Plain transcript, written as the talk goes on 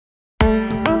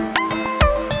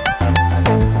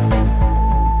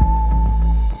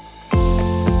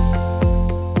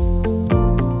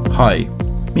Hi,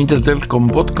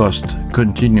 Mediadelcom podcast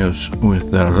continues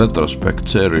with the retrospect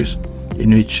series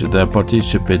in which the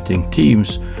participating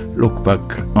teams look back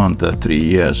on the 3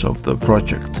 years of the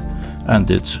project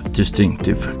and its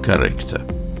distinctive character.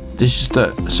 This is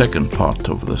the second part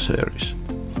of the series.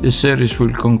 This series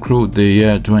will conclude the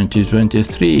year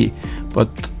 2023, but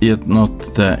yet not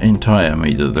the entire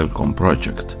Mediadelcom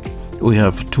project. We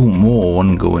have 2 more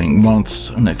ongoing months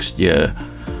next year,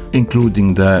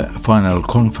 including the final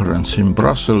conference in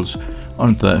Brussels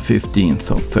on the 15th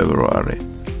of February.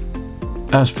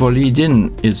 As for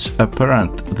lead-in, it's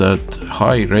apparent that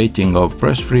high rating of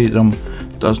press freedom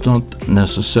does not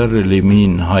necessarily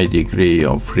mean high degree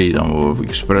of freedom of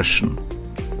expression.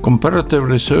 Comparative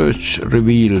research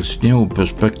reveals new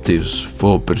perspectives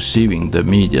for perceiving the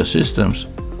media systems.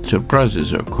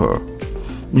 Surprises occur.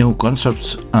 New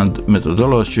concepts and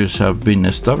methodologies have been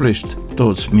established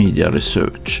towards media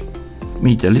research.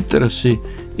 Media literacy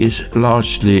is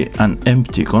largely an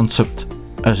empty concept,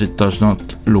 as it does not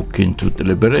look into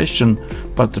deliberation,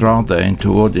 but rather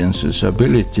into audience's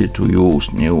ability to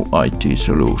use new IT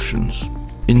solutions.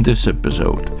 In this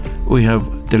episode, we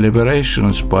have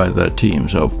deliberations by the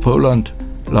teams of Poland,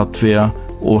 Latvia,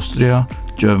 Austria,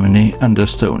 Germany and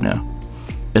Estonia.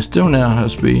 Estonia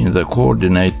has been the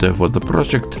coordinator for the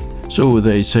project, so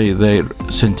they say their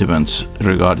sentiments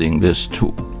regarding this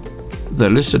too. The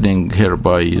listening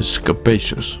hereby is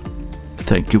capacious.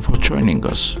 Thank you for joining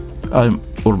us. I'm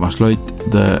Urmas Loit,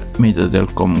 the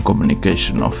Mediadelcom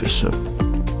communication officer.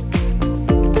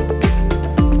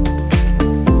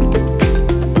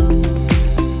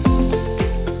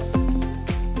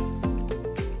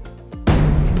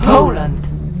 Poland.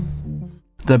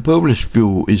 The Polish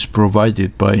view is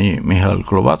provided by Michał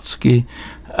Glowacki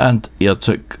and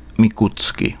Jacek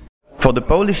Mikucki. For the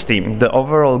Polish team, the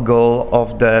overall goal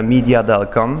of the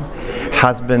Mediadelcom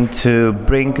has been to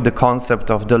bring the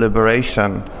concept of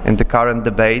deliberation in the current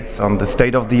debates on the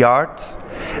state of the art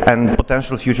and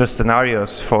potential future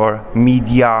scenarios for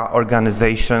media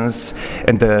organizations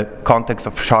in the context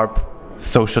of sharp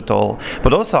societal,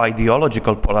 but also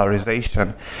ideological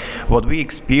polarization. What we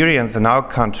experience in our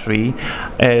country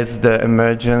is the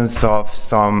emergence of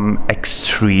some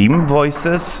extreme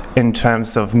voices in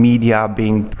terms of media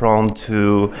being prone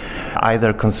to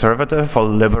either conservative or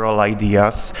liberal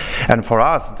ideas. And for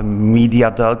us, the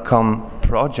Mediadelcom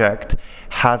project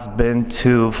has been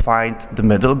to find the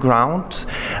middle ground,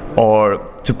 or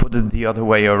to put it the other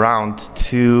way around,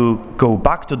 to go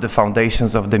back to the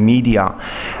foundations of the media,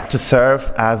 to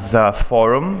serve as a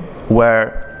forum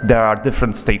where there are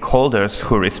different stakeholders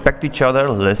who respect each other,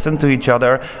 listen to each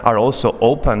other, are also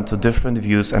open to different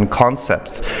views and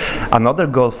concepts. Another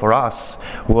goal for us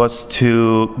was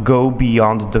to go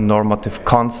beyond the normative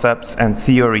concepts and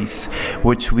theories,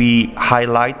 which we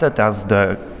highlighted as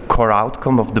the core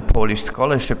outcome of the Polish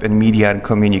scholarship in media and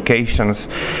communications.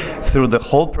 Through the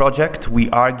whole project, we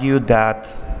argued that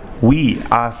we,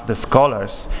 as the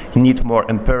scholars, need more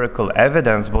empirical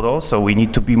evidence, but also we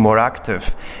need to be more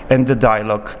active in the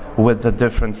dialogue with the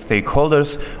different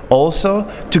stakeholders, also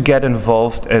to get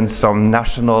involved in some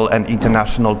national and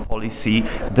international policy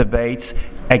debates,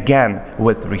 again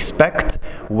with respect,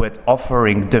 with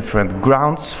offering different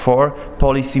grounds for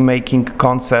policy-making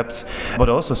concepts, but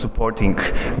also supporting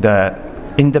the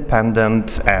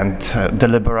independent and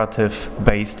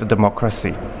deliberative-based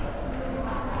democracy.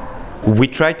 We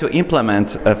try to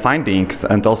implement findings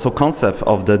and also concept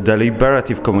of the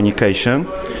deliberative communication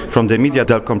from the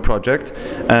Mediadelcom project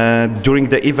during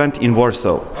the event in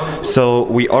Warsaw. So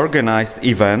we organized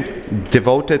event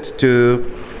devoted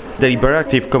to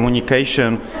deliberative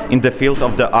communication in the field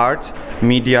of the art,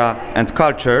 media and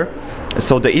culture.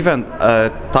 So the event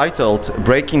titled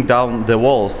Breaking Down the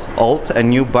Walls, Old and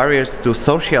New Barriers to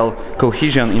Social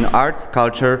Cohesion in Arts,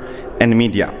 Culture and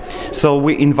Media. So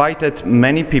we invited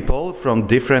many people from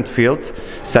different fields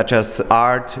such as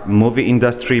art, movie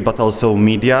industry, but also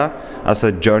media, as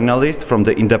a journalist from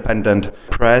the independent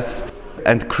press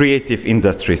and creative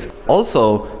industries.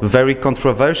 Also very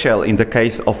controversial in the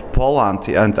case of Poland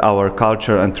and our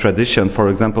culture and tradition, for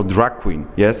example, drag queen,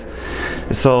 yes?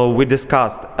 So we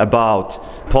discussed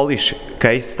about Polish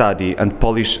case study and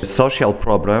Polish social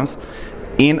problems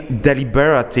in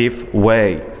deliberative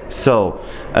way. So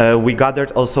we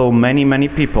gathered also many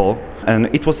people,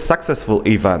 and it was successful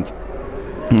event.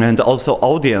 And also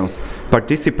audience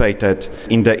participated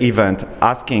in the event,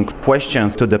 asking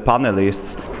questions to the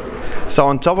panelists. So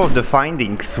on top of the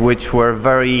findings, which were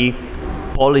very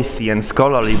policy and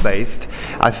scholarly based,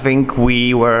 I think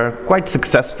we were quite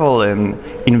successful in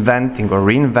inventing or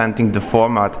reinventing the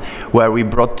format where we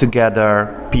brought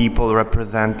together people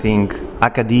representing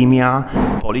academia,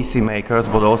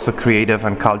 policymakers, but also creative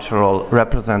and cultural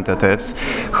representatives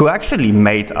who actually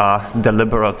made a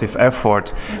deliberative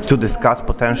effort to discuss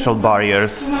potential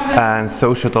barriers and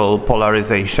societal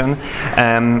polarization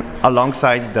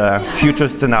alongside the future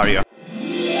scenario.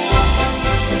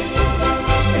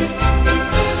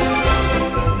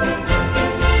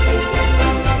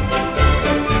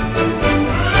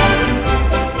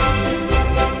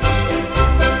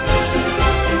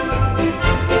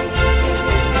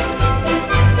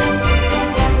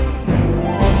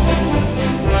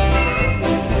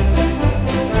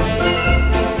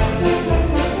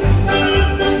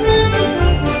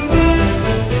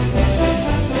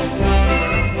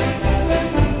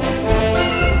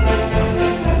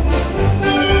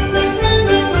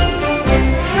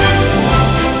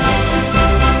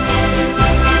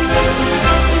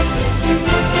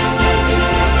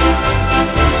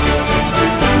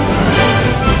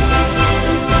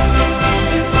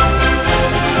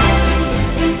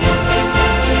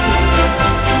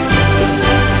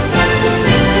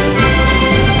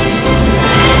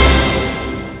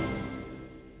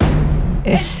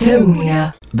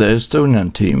 Estonia. The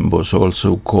Estonian team was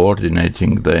also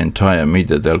coordinating the entire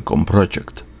Mediadelcom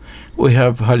project. We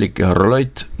have Halliki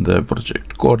Harolait, the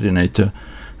project coordinator,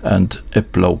 and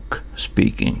Epp Lauk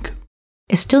speaking.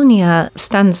 Estonia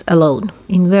stands alone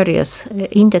in various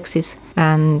indexes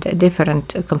and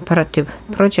different comparative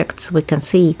projects. We can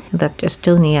see that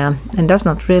Estonia does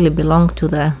not really belong to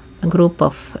the group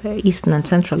of Eastern and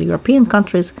Central European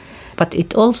countries, but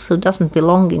it also doesn't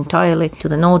belong entirely to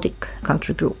the Nordic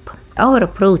country group. Our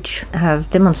approach has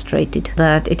demonstrated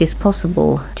that it is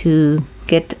possible to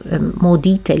get a more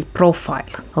detailed profile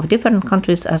of different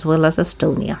countries as well as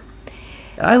Estonia.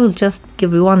 I will just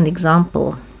give you one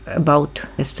example about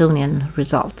Estonian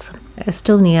results.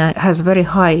 Estonia has a very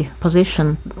high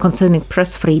position concerning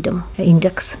press freedom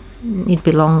index. It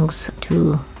belongs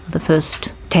to the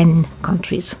first 10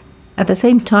 countries. At the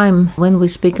same time, when we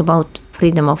speak about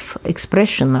freedom of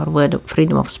expression or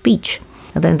freedom of speech,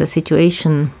 then the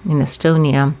situation in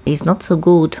Estonia is not so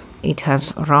good. It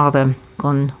has rather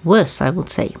gone worse, I would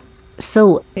say.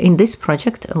 So in this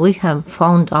project, we have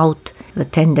found out the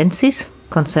tendencies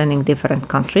concerning different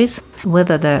countries,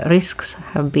 whether the risks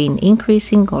have been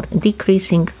increasing or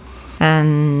decreasing,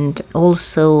 and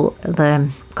also the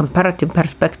comparative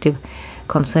perspective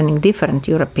concerning different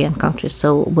European countries,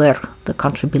 so where the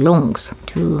country belongs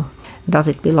to. Does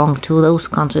it belong to those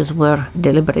countries where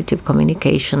deliberative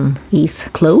communication is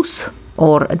close,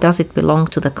 or does it belong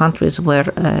to the countries where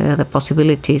the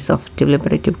possibilities of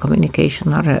deliberative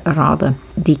communication are rather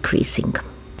decreasing?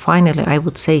 Finally, I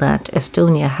would say that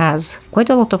Estonia has quite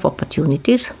a lot of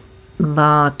opportunities,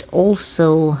 but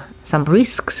also some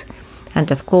risks. And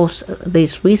of course,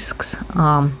 these risks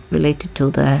are related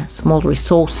to the small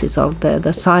resources or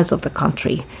the size of the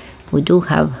country. We do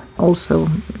have also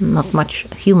not much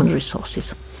human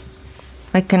resources.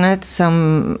 I can add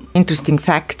some interesting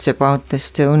facts about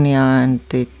Estonia and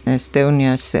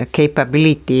Estonia's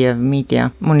capability of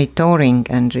media monitoring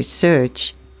and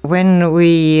research. When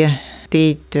we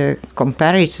did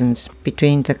comparisons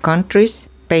between the countries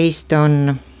based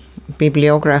on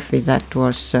bibliography that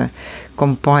was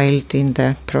compiled in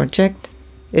the project,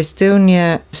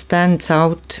 Estonia stands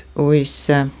out with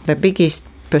the biggest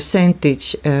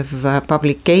percentage of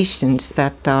publications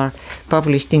that are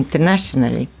published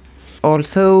internationally.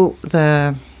 Although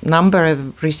the number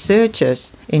of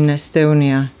researchers in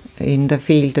Estonia in the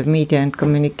field of media and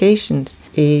communications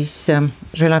is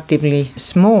relatively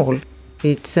small.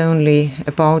 It's only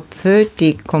about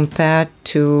 30 compared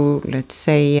to, let's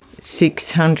say,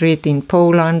 600 in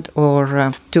Poland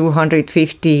or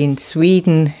 250 in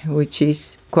Sweden, which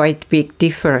is quite big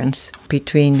difference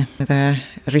between the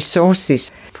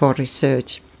resources for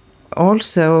research.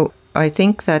 Also, I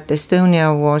think that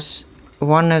Estonia was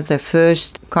one of the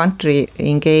first country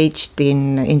engaged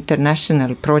in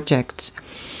international projects.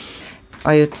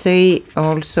 I would say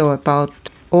also about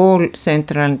all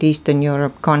Central and Eastern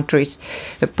Europe countries,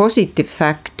 a positive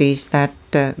fact is that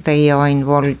they are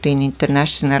involved in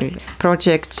international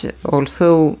projects,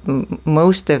 although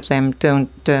most of them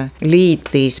don't lead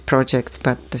these projects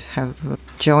but have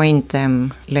joined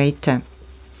them later.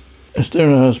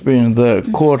 Estonia has been the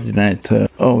coordinator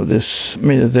of this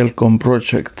Mediadelcom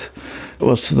project.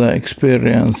 What's the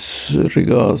experience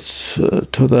regards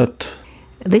to that?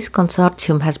 This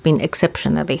consortium has been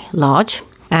exceptionally large.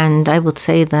 And I would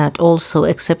say that also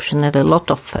exceptionally a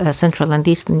lot of Central and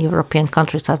Eastern European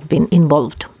countries have been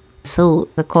involved. So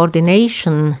the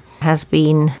coordination has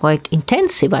been quite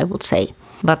intensive, I would say.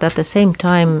 But at the same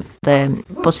time, the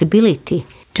possibility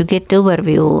to get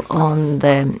overview on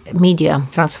the media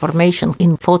transformation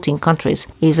in 14 countries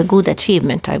is a good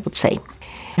achievement, I would say.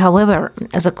 However,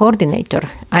 as a coordinator,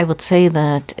 I would say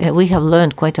that we have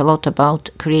learned quite a lot about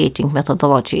creating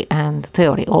methodology and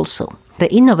theory also.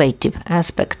 The innovative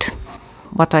aspect,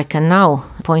 what I can now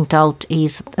point out,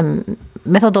 is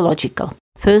methodological.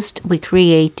 First, we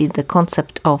created the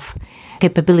concept of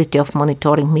capability of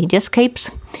monitoring mediascapes,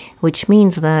 which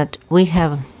means that we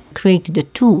have created a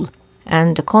tool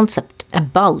and a concept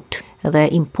about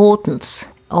the importance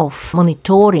of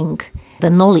monitoring the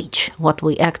knowledge, what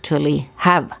we actually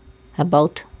have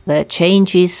about the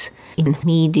changes in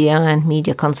media and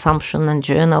media consumption and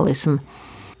journalism.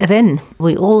 Then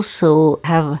we also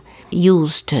have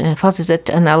used fuzzy set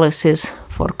analysis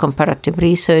for comparative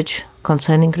research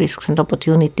concerning risks and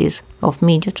opportunities of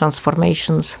media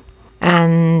transformations.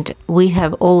 And we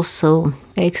have also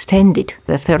extended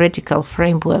the theoretical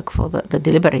framework for the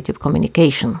deliberative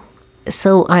communication.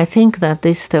 So I think that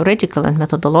this theoretical and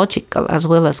methodological as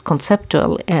well as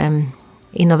conceptual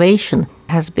innovation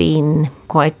has been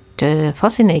quite a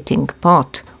fascinating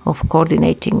part of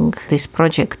coordinating this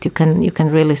project. You can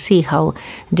really see how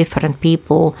different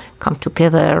people come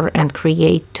together and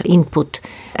create input.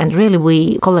 And really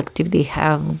we collectively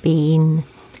have been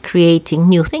creating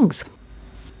new things.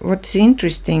 What's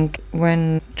interesting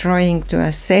when trying to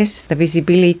assess the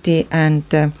visibility and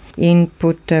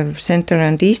input of Central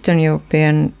and Eastern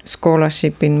European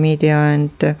scholarship in media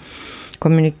and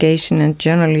communication and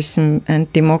journalism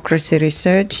and democracy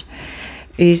research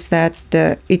is that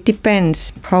it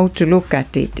depends how to look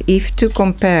at it. If to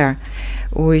compare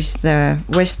with the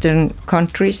Western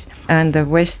countries and the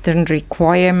Western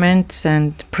requirements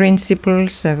and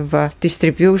principles of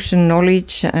distribution,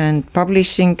 knowledge and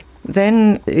publishing,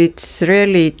 then it's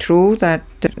really true that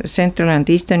Central and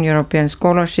Eastern European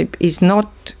scholarship is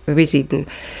not visible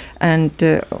and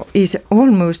is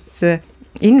almost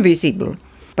invisible.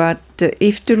 But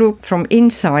if to look from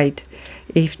inside,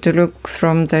 if to look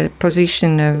from the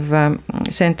position of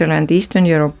Central and Eastern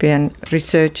European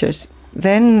researchers,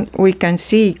 then we can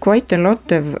see quite a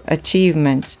lot of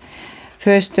achievements.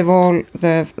 First of all,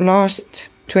 the last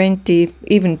 20,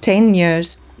 even 10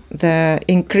 years, the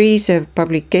increase of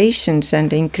publications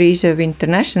and increase of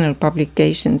international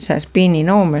publications has been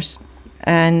enormous.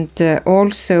 And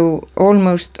also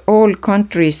almost all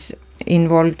countries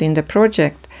involved in the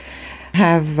project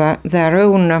have their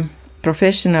own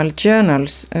professional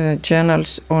journals,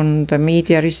 journals on the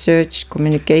media research,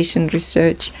 communication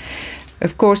research.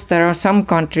 Of course, there are some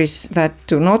countries that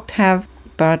do not have,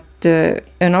 but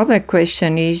another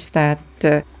question is that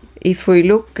if we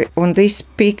look on this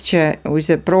picture with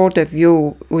a broader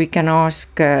view, we can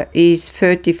ask, is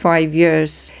 35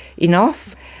 years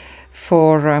enough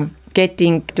for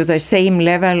getting to the same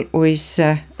level with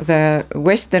the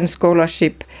Western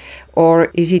scholarship,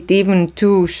 or is it even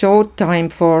too short time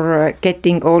for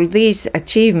getting all these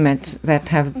achievements that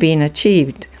have been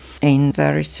achieved in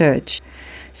the research?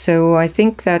 So I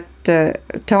think that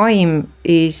time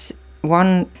is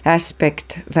one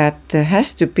aspect that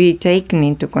has to be taken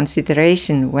into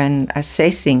consideration when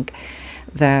assessing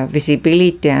the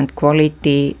visibility and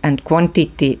quality and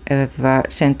quantity of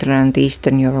Central and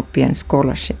Eastern European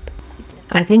scholarship.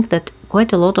 I think that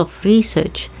quite a lot of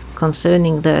research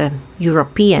concerning the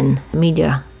European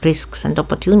media risks and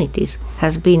opportunities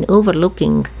has been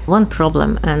overlooking one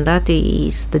problem, and that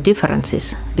is the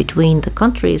differences between the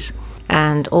countries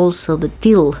and also the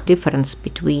difference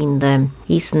between the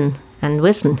Eastern and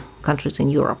Western countries in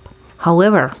Europe.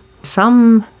 However,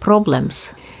 some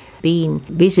problems being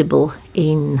visible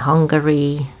in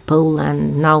Hungary,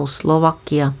 Poland, now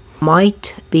Slovakia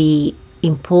might be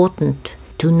important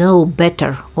to know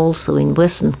better also in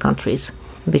Western countries,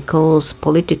 because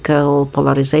political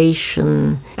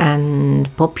polarization and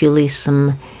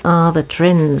populism are the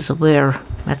trends where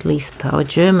at least our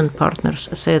German partners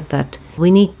said that we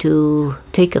need to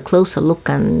take a closer look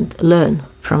and learn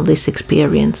from this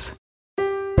experience.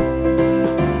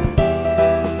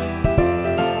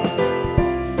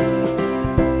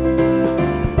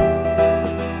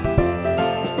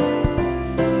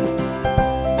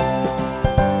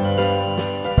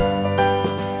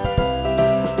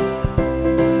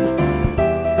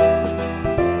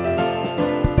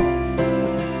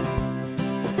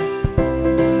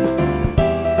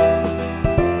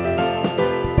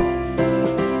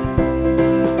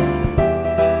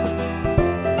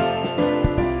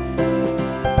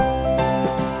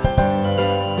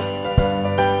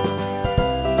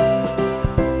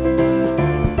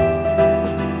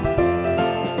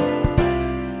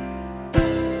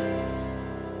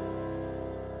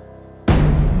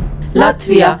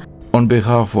 Latvia. On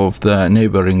behalf of the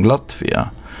neighboring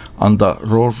Latvia, Anda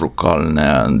Rožukalne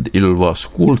and Ilva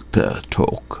Skulte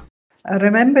talk.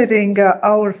 Remembering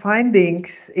our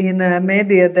findings in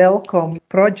Mediadelcom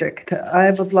project,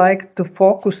 I would like to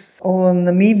focus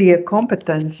on media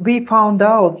competence. We found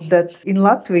out that in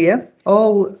Latvia,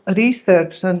 all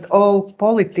research and all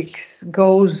politics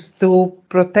goes to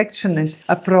protectionist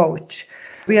approach.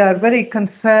 We are very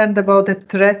concerned about the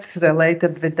threats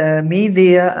related with the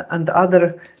media and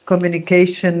other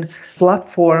communication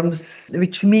platforms,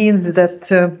 which means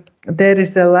that there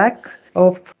is a lack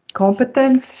of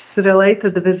competence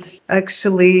related with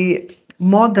actually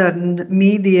modern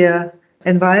media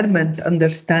environment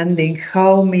understanding,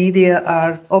 how media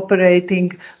are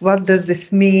operating, what does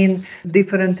this mean,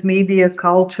 different media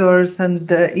cultures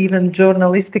and even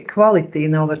journalistic quality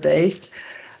nowadays.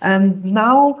 And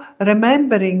now,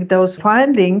 remembering those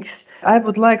findings, I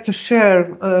would like to share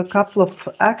a couple of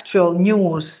actual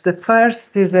news. The first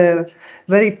is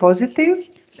very positive.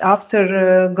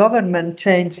 After government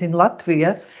change in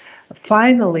Latvia,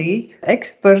 finally,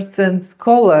 experts and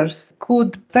scholars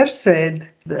could persuade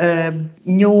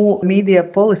new media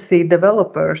policy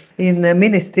developers in the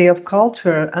Ministry of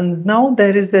Culture. And now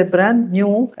there is a brand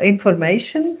new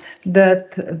information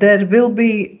that there will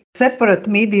be separate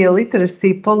media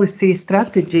literacy policy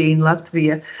strategy in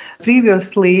Latvia.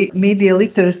 Previously, media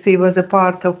literacy was a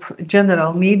part of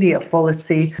general media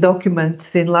policy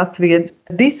documents in Latvia.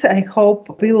 This, I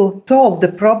hope, will solve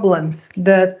the problems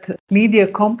that media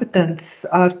competence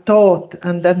are taught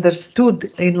and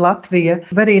understood in Latvia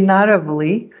very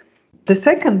narrowly. The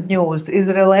second news is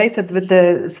related with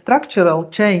the structural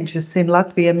changes in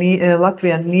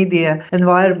Latvian media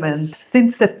environment.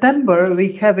 Since September,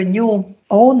 we have a new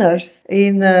owners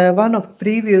in one of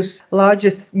previous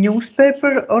largest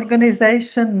newspaper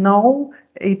organization. Now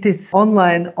it is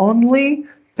online only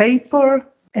paper,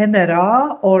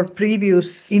 NRA, or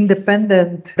previous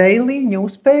independent daily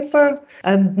newspaper.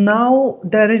 And now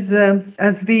there is,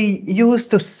 as we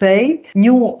used to say,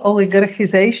 new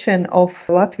oligarchization of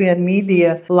Latvian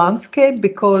media landscape,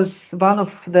 because one of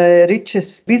the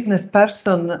richest business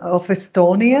person of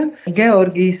Estonia,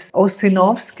 Georgis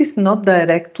Osinovskis, not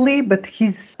directly, but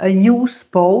his new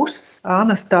spouse,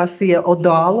 Anastasia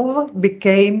Odalova,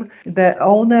 became the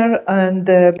owner and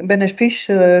the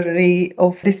beneficiary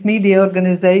of this media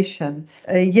organization.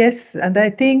 Yes, and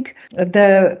I think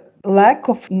the lack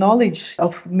of knowledge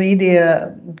of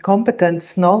media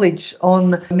competence, knowledge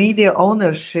on media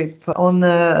ownership, on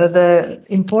the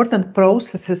important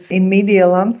processes in media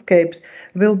landscapes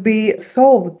will be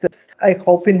solved, I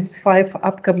hope, in 5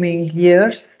 upcoming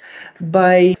years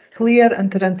by clear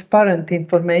and transparent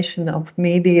information of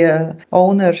media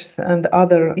owners and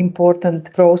other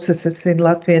important processes in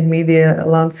Latvian media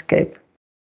landscape.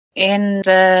 In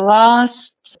the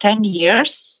last 10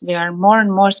 years, we are more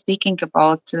and more speaking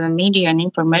about media and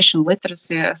information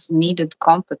literacy as needed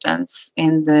competence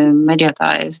in the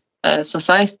mediatized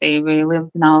society we live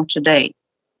now today.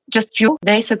 Just a few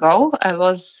days ago, I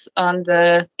was on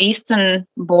the eastern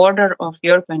border of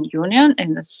European Union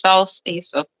in the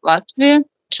southeast of Latvia,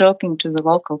 talking to the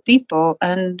local people,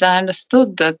 and I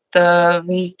understood that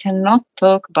we cannot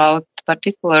talk about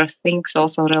particular things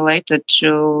also related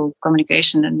to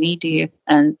communication and media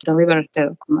and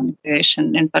deliberative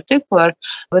communication in particular,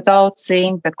 without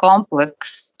seeing the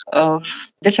complex of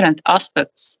different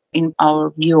aspects in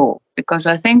our view. Because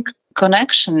I think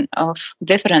connection of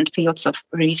different fields of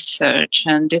research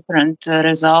and different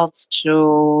results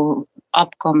to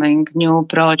upcoming new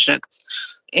projects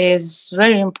is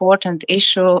very important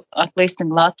issue, at least in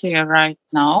Latvia right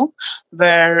now,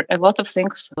 where a lot of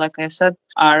things, like I said,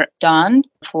 are done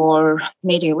for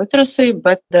media literacy,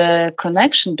 but the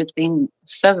connection between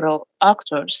several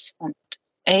actors and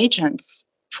agents,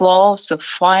 flows of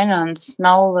finance,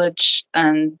 knowledge,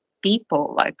 and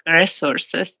people, like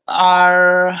resources,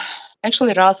 are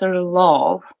actually rather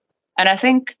low. And I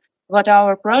think what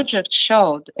our project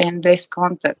showed in this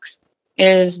context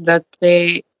is that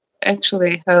we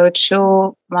actually have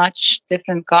too much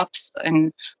different gaps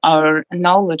in our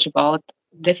knowledge about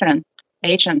different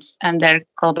agents and their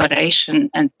collaboration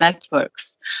and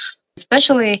networks.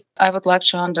 Especially, I would like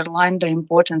to underline the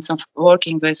importance of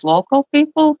working with local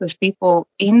people, with people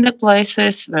in the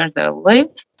places where they live,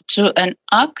 to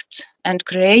enact and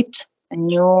create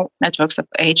new networks of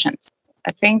agents.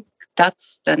 I think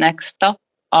that's the next step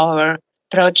our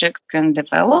project can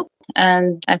develop.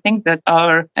 And I think that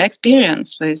our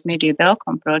experience with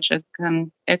Mediadelcom project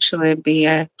can actually be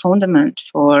a fundament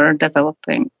for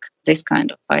developing this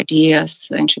kind of ideas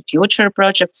into future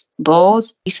projects,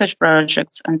 both research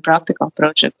projects and practical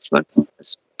projects working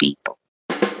with people.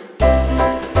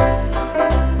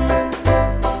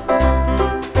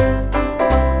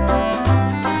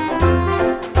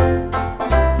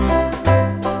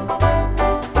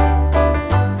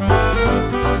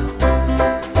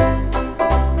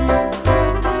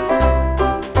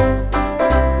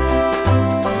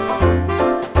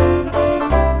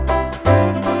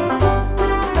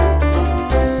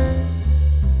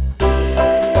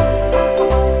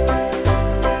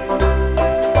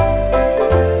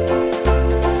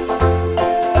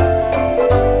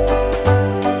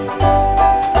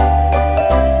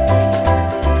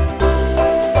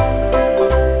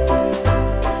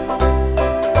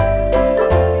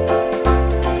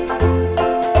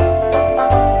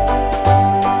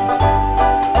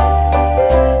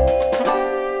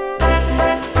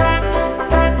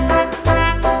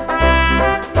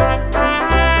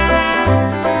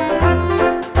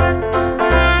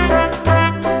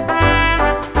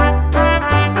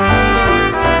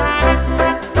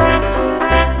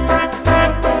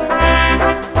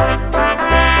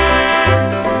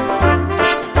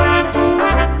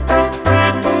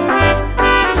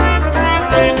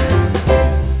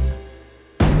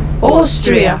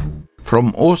 Austria.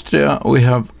 From Austria, we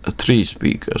have 3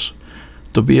 speakers: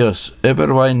 Tobias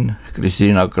Eberwein,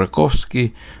 Kristina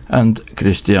Krakowski, and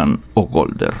Christian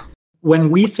Ogolder.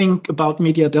 When we think about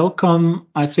Mediadelcom,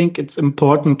 I think it's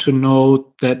important to know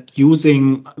that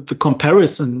using the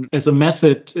comparison as a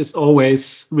method is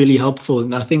always really helpful.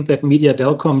 And I think that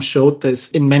Mediadelcom showed this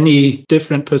in many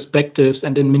different perspectives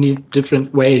and in many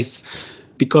different ways.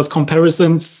 Because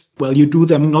comparisons, well, you do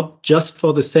them not just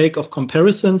for the sake of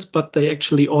comparisons, but they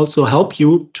actually also help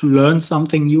you to learn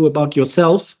something new about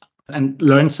yourself and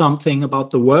learn something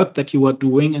about the work that you are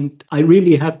doing. And I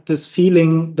really had this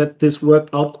feeling that this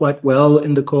worked out quite well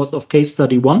in the course of case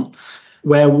study 1,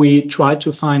 where we tried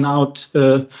to find out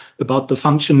about the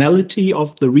functionality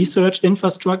of the research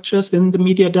infrastructures in the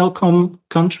Mediadelcom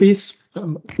countries.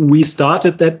 We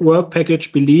started that work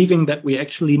package believing that we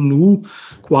actually knew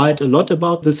quite a lot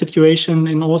about the situation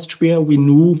in Austria. We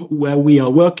knew where we are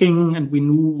working and we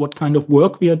knew what kind of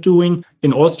work we are doing.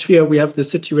 In Austria, we have the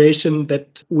situation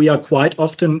that we are quite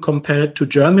often compared to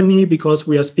Germany because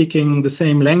we are speaking the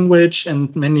same language,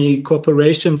 and many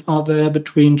cooperations are there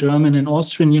between German and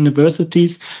Austrian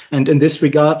universities. And in this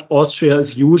regard, Austria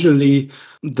is usually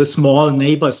the small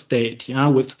neighbor state,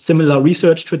 with similar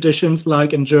research traditions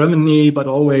like in Germany, but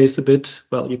always a bit,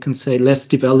 well, you can say less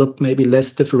developed, maybe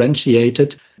less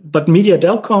differentiated. But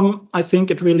Mediadelcom, I think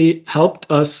it really helped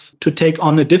us to take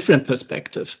on a different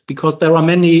perspective, because there are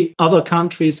many other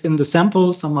countries in the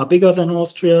sample. Some are bigger than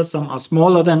Austria, some are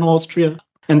smaller than Austria.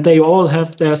 And they all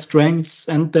have their strengths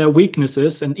and their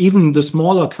weaknesses. And even the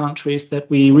smaller countries that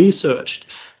we researched,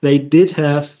 they did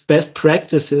have best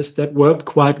practices that worked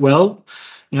quite well.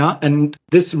 And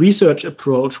this research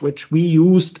approach, which we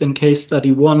used in case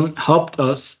study 1, helped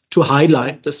us to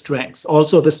highlight the strengths.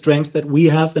 Also the strengths that we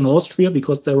have in Austria,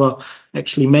 because there are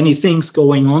actually many things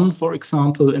going on, for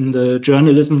example, in the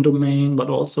journalism domain, but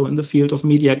also in the field of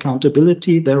media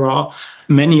accountability. There are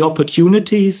many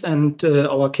opportunities, and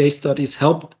our case studies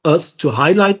help us to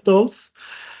highlight those.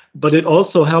 But it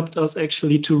also helped us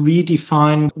actually to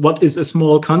redefine what is a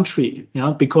small country,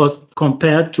 because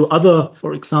compared to other,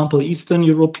 for example, Eastern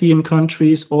European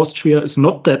countries, Austria is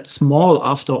not that small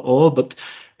after all, but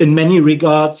in many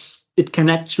regards, it can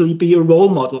actually be a role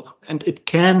model, and it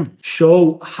can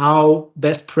show how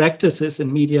best practices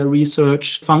in media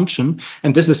research function.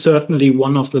 And this is certainly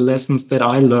one of the lessons that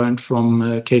I learned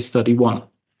from case study 1.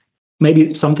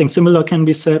 Maybe something similar can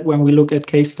be said when we look at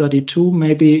case study 2.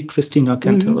 Maybe Christina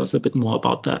can tell us a bit more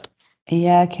about that.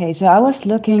 Yeah, okay. So I was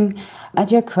looking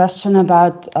at your question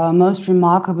about most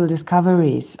remarkable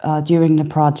discoveries during the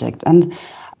project. And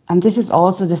this is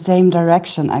also the same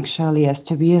direction, actually, as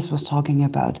Tobias was talking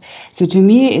about. So to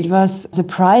me, it was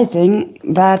surprising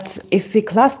that if we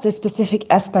cluster specific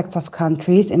aspects of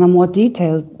countries in a more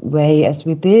detailed way, as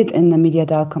we did in the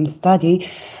Mediadelcom study,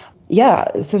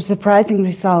 so surprising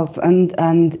results,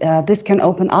 and this can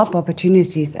open up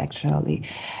opportunities, actually.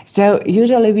 So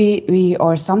usually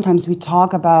sometimes we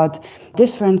talk about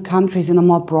different countries in a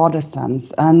more broader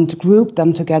sense and group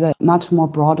them together much more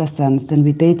broader sense than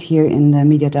we did here in the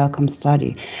Mediadelcom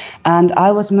study. And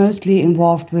I was mostly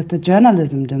involved with the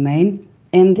journalism domain.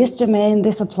 In this domain,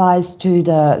 this applies to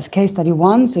the case study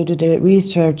 1, so to the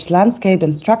research landscape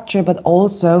and structure, but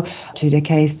also to the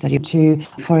case study 2.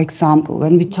 For example,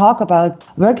 when we talk about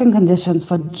working conditions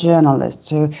for journalists,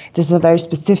 so this is a very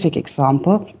specific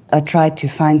example. I tried to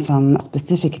find some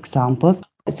specific examples.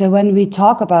 So when we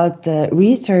talk about the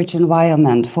research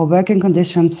environment for working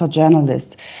conditions for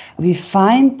journalists, we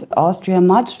find Austria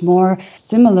much more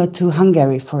similar to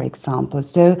Hungary, for example.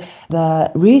 So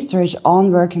the research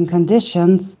on working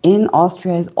conditions in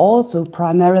Austria is also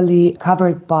primarily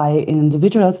covered by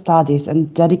individual studies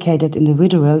and dedicated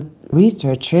individual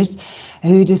researchers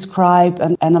who describe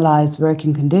and analyze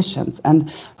working conditions.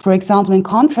 And for example, in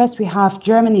contrast, we have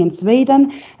Germany and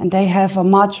Sweden, and they have a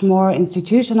much more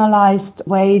institutionalized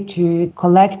way to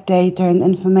collect data and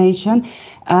information.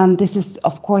 And this is,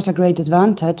 of course, a great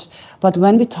advantage. But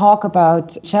when we talk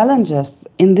about challenges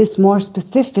in this more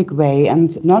specific way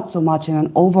and not so much in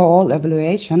an overall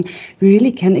evaluation, we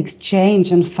really can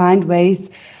exchange and find ways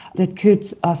that could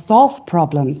solve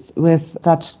problems with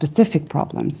such specific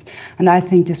problems. And I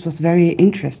think this was very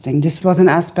interesting. This was an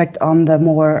aspect on the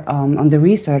more on the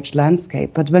research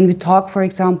landscape. But when we talk, for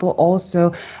example,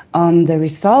 also on the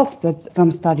results that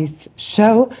some studies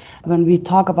show, when we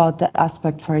talk about the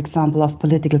aspect, for example, of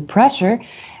political pressure,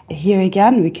 here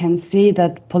again, we can see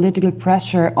that political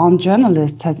pressure on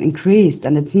journalists has increased,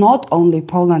 and it's not only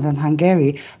Poland and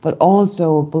Hungary, but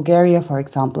also Bulgaria, for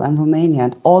example, and Romania,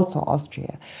 and also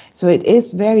Austria. So it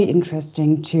is very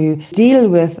interesting to deal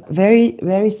with very,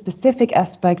 very specific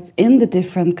aspects in the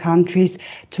different countries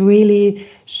to really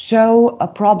show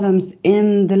problems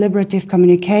in deliberative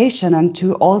communication and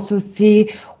to also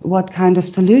see what kind of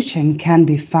solution can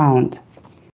be found.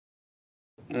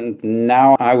 And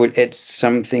now I would add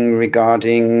something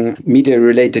regarding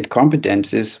media-related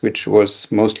competences, which was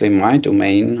mostly my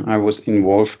domain I was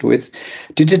involved with.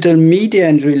 Digital media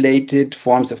and related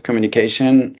forms of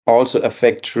communication also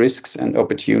affect risks and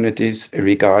opportunities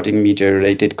regarding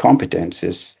media-related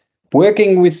competences.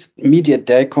 Working with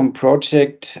Mediadelcom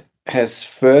project has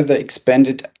further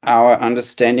expanded our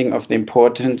understanding of the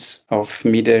importance of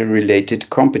media-related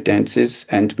competences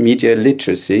and media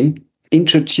literacy.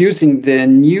 Introducing the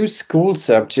new school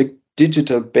subject,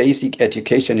 Digital Basic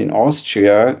Education in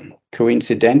Austria,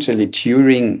 coincidentally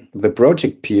during the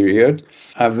project period,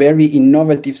 a very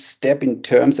innovative step in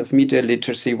terms of media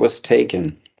literacy was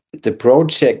taken. The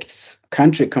project's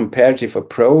country comparative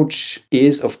approach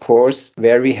is, of course,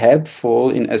 very helpful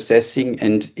in assessing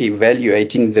and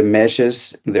evaluating the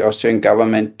measures the Austrian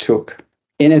government took.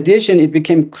 In addition, it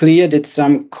became clear that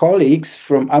some colleagues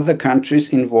from other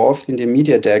countries involved in the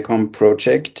Mediadelcom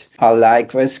project are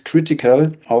likewise critical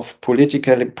of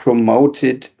politically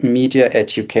promoted media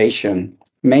education,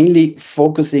 mainly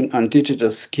focusing on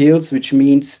digital skills, which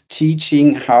means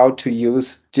teaching how to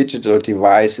use digital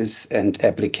devices and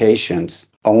applications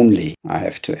only, I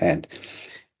have to add.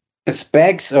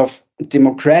 Aspects of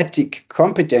democratic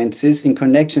competences in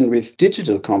connection with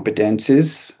digital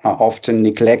competences are often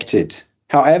neglected.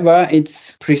 However,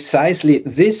 it's precisely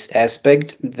this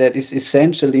aspect that is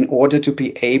essential in order to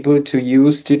be able to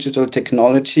use digital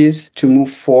technologies to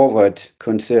move forward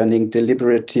concerning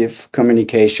deliberative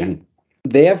communication.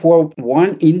 Therefore,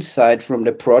 one insight from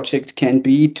the project can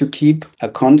be to keep a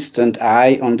constant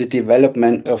eye on the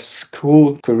development of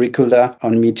school curricula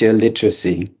on media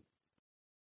literacy.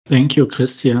 Thank you,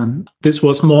 Christian. This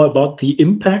was more about the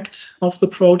impact of the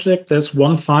project. There's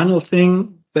one final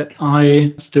thing that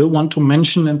I still want to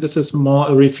mention, and this is more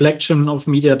a reflection of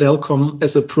Mediadelcom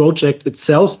as a project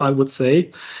itself, I would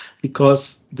say,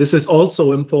 because this is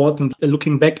also important,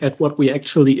 looking back at what we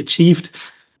actually achieved,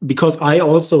 because I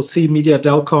also see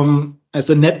Mediadelcom as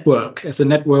a network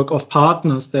of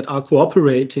partners that are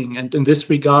cooperating. And in this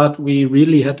regard, we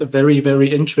really had a very,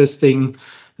 very interesting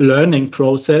learning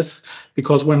process,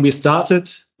 because when we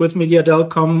started with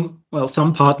Mediadelcom, well,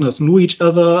 some partners knew each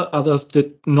other, others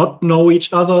did not know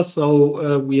each other.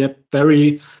 So we had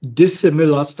very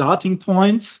dissimilar starting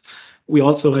points. We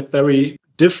also had very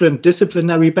different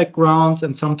disciplinary backgrounds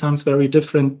and sometimes very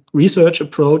different research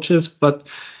approaches. But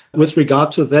with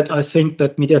regard to that, I think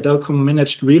that Mediadelcom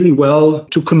managed really well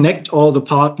to connect all the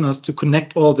partners, to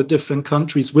connect all the different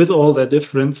countries with all their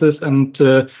differences, and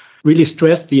really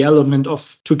stressed the element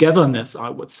of togetherness, I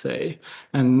would say.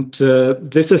 And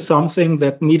this is something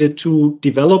that needed to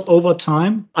develop over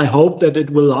time. I hope that it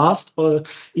will last,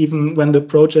 even when the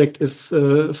project is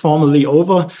formally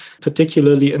over.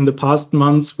 Particularly in the past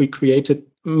months, we created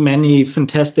many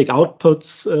fantastic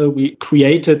outputs. We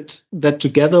created that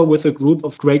together with a group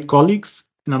of great colleagues.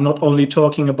 And I'm not only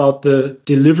talking about the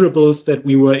deliverables that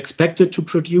we were expected to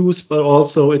produce, but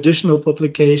also additional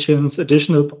publications,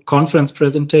 additional conference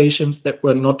presentations that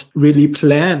were not really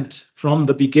planned from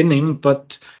the beginning.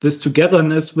 But this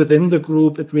togetherness within the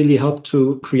group, it really helped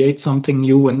to create something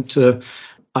new. And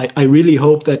I really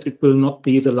hope that it will not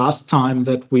be the last time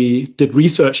that we did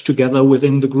research together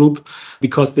within the group,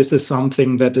 because this is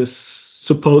something that is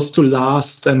supposed to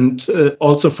last. And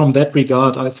also from that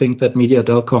regard, I think that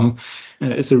Mediadelcom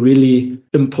is a really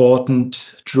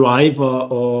important driver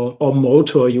or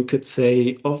motor, you could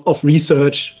say, of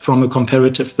research from a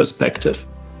comparative perspective.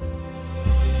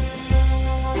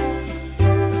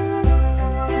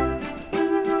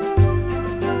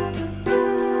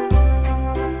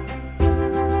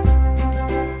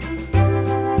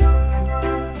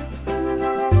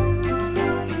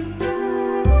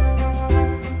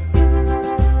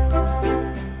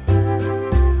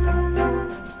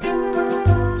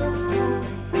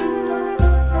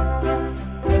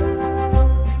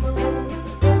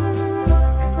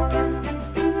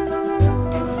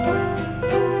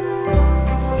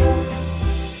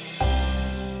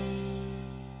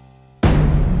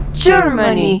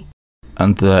 Germany.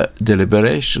 And the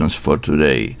deliberations for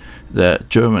today, the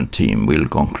German team will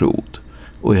conclude.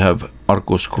 We have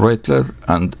Markus Kreutler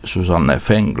and Susanne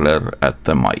Fengler at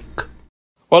the mic.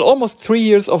 Well, almost 3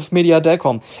 years of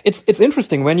Mediadelcom. It's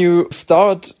interesting when you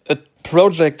start a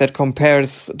project that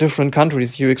compares different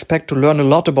countries, you expect to learn a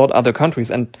lot about other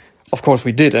countries. And of course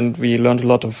we did, and we learned a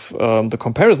lot of the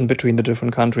comparison between the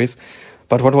different countries.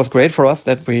 But what was great for us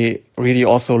that we really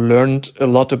also learned a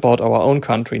lot about our own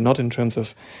country, not in terms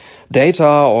of data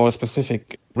or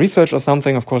specific research or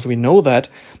something. Of course, we know that,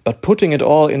 but putting it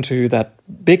all into that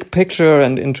big picture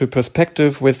and into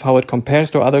perspective with how it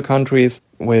compares to other countries,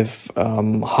 with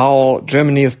how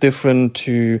Germany is different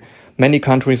to many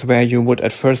countries where you would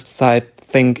at first sight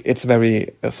think it's very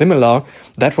similar,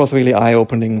 that was really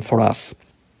eye-opening for us.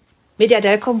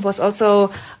 Mediadelcom was also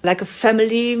like a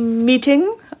family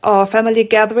meeting or family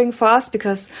gathering for us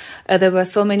because there were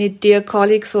so many dear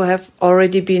colleagues who have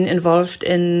already been involved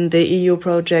in the EU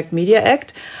project Media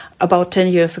Act about 10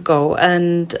 years ago.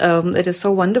 And it is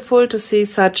so wonderful to see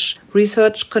such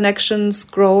research connections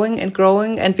growing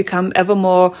and become ever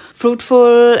more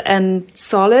fruitful and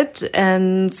solid.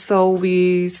 And so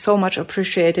we so much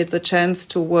appreciated the chance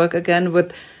to work again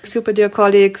with super dear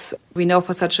colleagues we know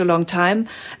for such a long time,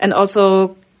 and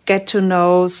also get to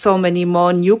know so many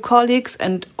more new colleagues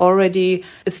and already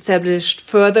established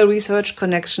further research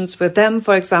connections with them.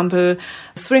 For example,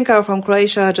 Srinka from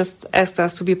Croatia just asked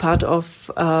us to be part of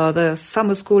the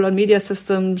summer school on media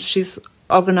systems she's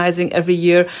organizing every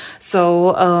year.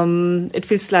 So it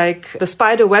feels like the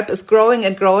spider web is growing,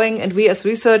 and we as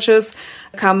researchers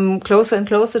come closer and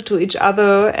closer to each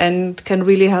other and can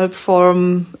really help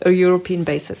form a European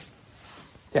basis.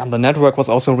 Yeah, and the network was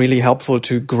also really helpful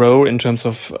to grow in terms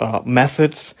of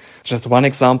methods. Just one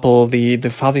example, the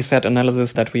fuzzy set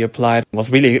analysis that we applied was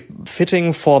really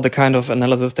fitting for the kind of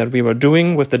analysis that we were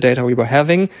doing with the data we were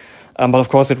having. But of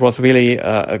course, it was really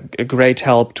a great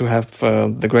help to have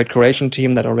the great Croatian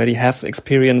team that already has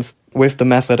experience with the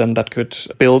method and that could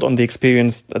build on the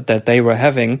experience that they were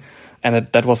having. And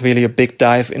that was really a big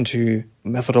dive into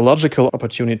methodological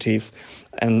opportunities.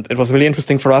 And it was really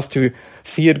interesting for us to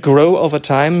see it grow over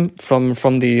time from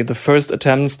the first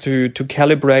attempts to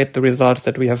calibrate the results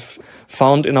that we have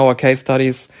found in our case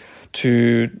studies,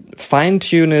 to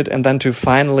fine-tune it, and then to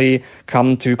finally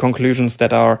come to conclusions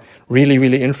that are really,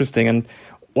 really interesting. And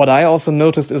what I also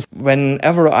noticed is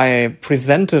whenever I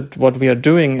presented what we are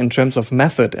doing in terms of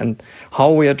method and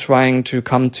how we are trying to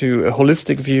come to a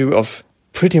holistic view of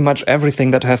pretty much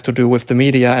everything that has to do with the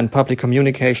media and public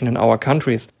communication in our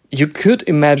countries, you could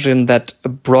imagine that a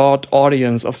broad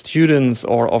audience of students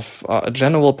or of a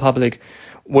general public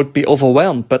would be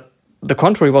overwhelmed. But the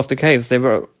contrary was the case. They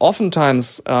were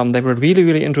oftentimes, they were really,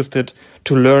 really interested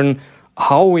to learn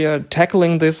how we are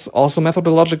tackling this also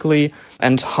methodologically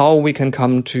and how we can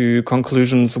come to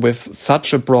conclusions with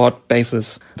such a broad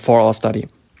basis for our study.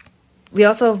 We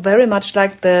also very much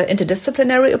liked the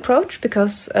interdisciplinary approach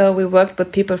because we worked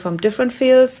with people from different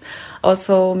fields,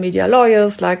 also media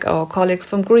lawyers like our colleagues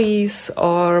from Greece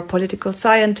or political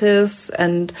scientists,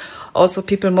 and also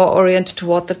people more oriented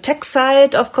toward the tech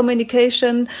side of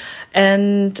communication.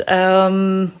 And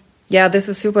this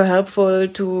is super helpful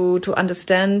to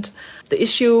understand the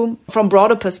issue from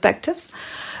broader perspectives.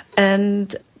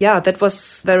 And that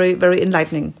was very, very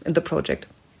enlightening in the project.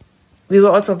 We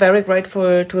were also very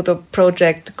grateful to the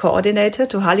project coordinator,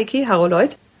 to Haliki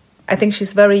Haroloid. I think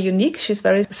she's very unique. She's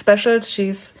very special.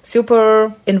 She's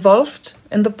super involved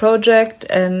in the project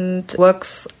and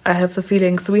works, I have the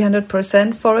feeling,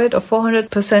 300% for it or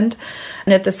 400%.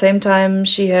 And at the same time,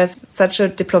 she has such a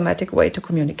diplomatic way to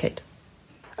communicate.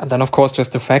 And then, of course,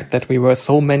 just the fact that we were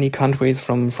so many countries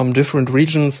from different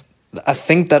regions, I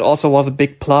think that also was a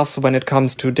big plus when it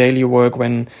comes to daily work.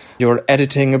 When you're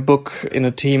editing a book in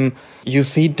a team, you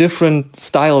see different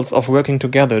styles of working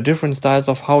together, different styles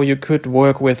of how you could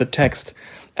work with a text.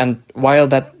 And while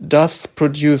that does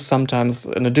produce sometimes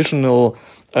an additional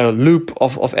loop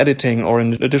of editing or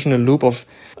an additional loop of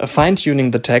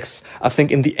fine-tuning the text, I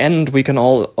think in the end we can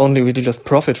all only really just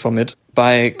profit from it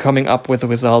by coming up with a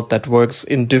result that works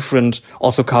in different,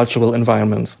 also cultural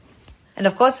environments. And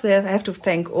of course, we have to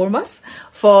thank Urmas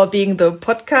for being the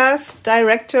podcast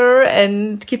director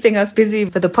and keeping us busy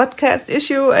with the podcast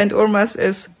issue. And Urmas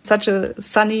is such a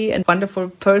sunny and wonderful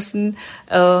person.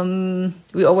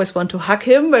 We always want to hug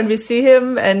him when we see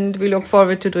him, and we look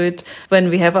forward to do it when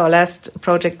we have our last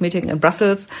project meeting in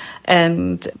Brussels.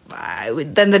 And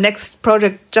then the next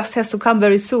project just has to come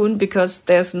very soon because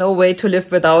there's no way to live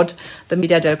without the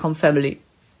Mediadelcom family.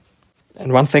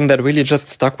 And one thing that really just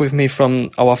stuck with me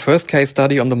from our first case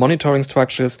study on the monitoring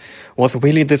structures was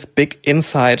really this big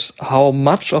insight how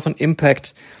much of an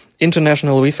impact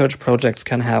international research projects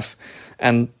can have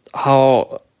and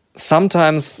how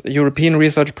sometimes European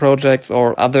research projects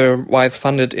or otherwise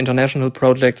funded international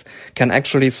projects can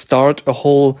actually start a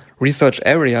whole research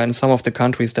area in some of the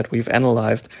countries that we've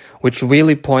analyzed, which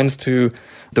really points to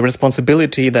the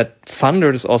responsibility that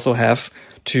funders also have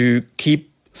to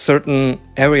keep certain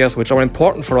areas which are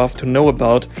important for us to know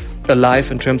about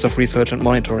alive in terms of research and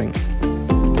monitoring.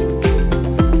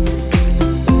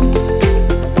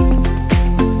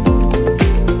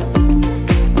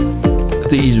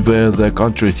 These were the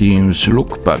country team's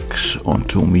look-backs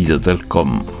onto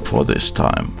Mediadelcom for this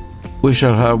time. We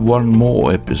shall have one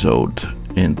more episode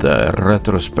in the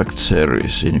retrospect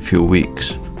series in a few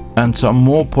weeks, and some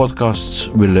more podcasts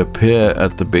will appear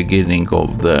at the beginning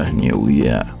of the new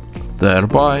year.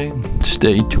 Thereby,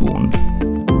 stay tuned.